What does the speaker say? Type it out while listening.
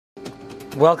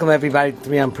Welcome everybody to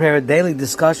Beyond Prayer, a daily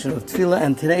discussion of Tefillah,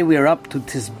 and today we are up to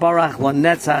Tisbarach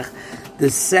Lanetzach, the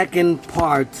second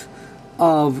part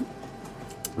of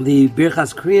the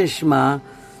Birchas Kriya Shema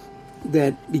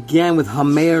that began with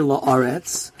Hameir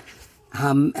La'aretz.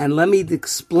 And let me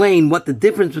explain what the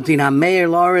difference between Hameir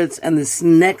La'aretz and this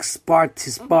next part,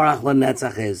 Tisbarach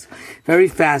Lanetzach, is. Very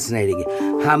fascinating.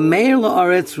 Hameir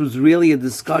La'aretz was really a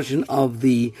discussion of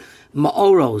the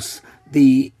Ma'oros,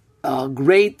 the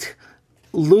great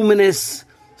luminous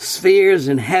spheres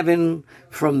in heaven,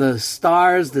 from the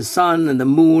stars, the sun, and the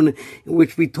moon, in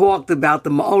which we talked about the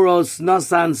Ma'oros,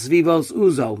 Nasan, Svivos,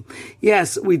 Uzo.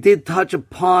 Yes, we did touch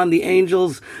upon the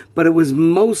angels, but it was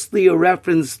mostly a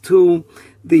reference to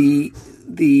the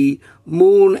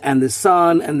moon and the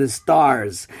sun and the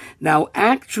stars. Now,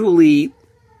 actually,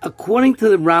 according to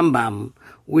the Rambam,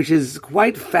 which is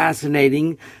quite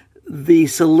fascinating, the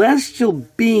celestial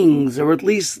beings, or at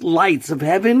least lights of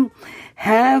heaven,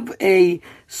 have a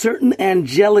certain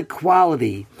angelic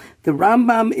quality. The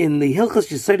Rambam in the Hilchos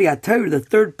Yesodei HaTorah, the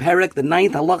third perek, the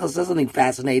 9th halacha, says something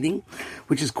fascinating,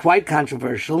 which is quite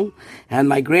controversial. And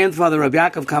my grandfather, Rabbi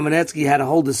Yaakov Kamenetsky, had a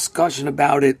whole discussion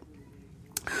about it,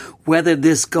 whether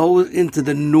this goes into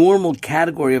the normal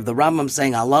category of the Rambam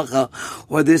saying halacha,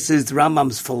 or this is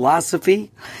Rambam's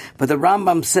philosophy. But the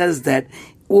Rambam says that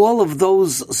all of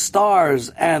those stars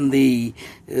and the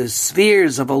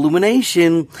spheres of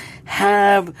illumination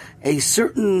have a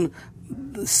certain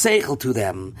seichel to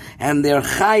them, and they're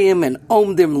chayim and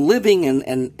omdim, living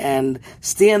and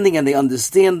standing, and they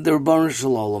understand their Rebbeinu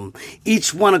Shalom,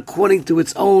 each one according to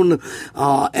its own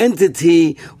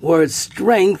entity or its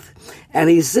strength. And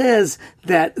he says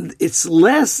that it's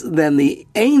less than the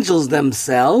angels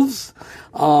themselves,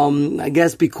 I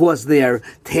guess because they're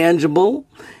tangible,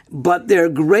 but they're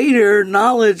greater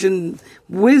knowledge and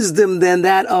wisdom than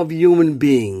that of human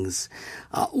beings.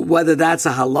 Whether that's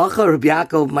a halacha, Rabbi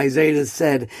Yaakov Maizeda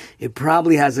said it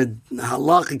probably has a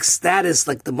halachic status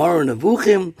like the Moreh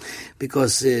Nevuchim,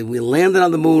 because we landed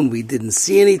on the moon, we didn't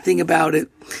see anything about it.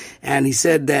 And he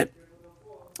said that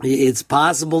it's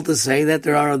possible to say that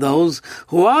there are those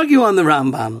who argue on the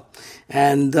Rambam.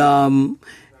 And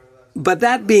but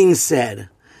that being said,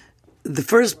 the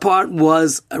first part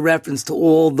was a reference to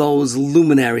all those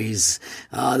luminaries,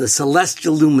 the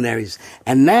celestial luminaries.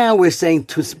 And now we're saying,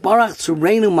 Tisbarach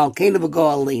Tzureinu Malkeinu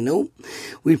V'go Aleinu.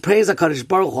 We praise HaKadosh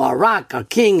Baruch Hu, our rock, our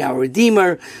king, our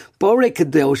redeemer, Borei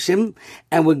Kadoshim,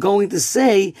 and we're going to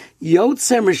say,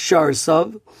 Yotzer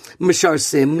Misharsim,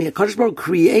 HaKadosh Baruch Hu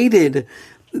created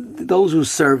those who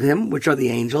serve him, which are the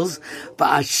angels,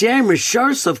 V'asher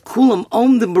Misharsav Kulam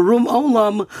Omdim Barum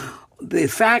Olam, the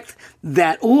fact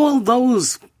that all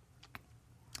those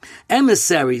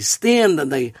emissaries stand on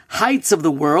the heights of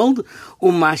the world,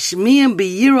 umashmiim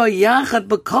biyiro yachad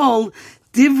b'kol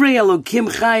divrei Elokim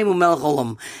chayim u'melech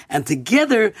olam, and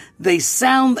together they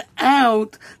sound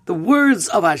out the words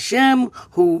of Hashem,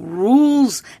 who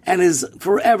rules and is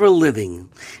forever living.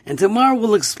 And tomorrow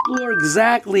we'll explore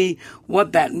exactly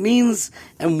what that means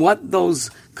and what those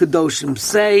Kedoshim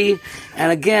say.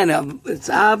 And again, it's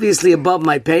obviously above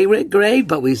my pay grade,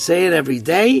 but we say it every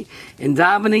day in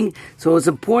davening, so it's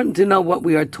important to know what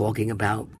we are talking about.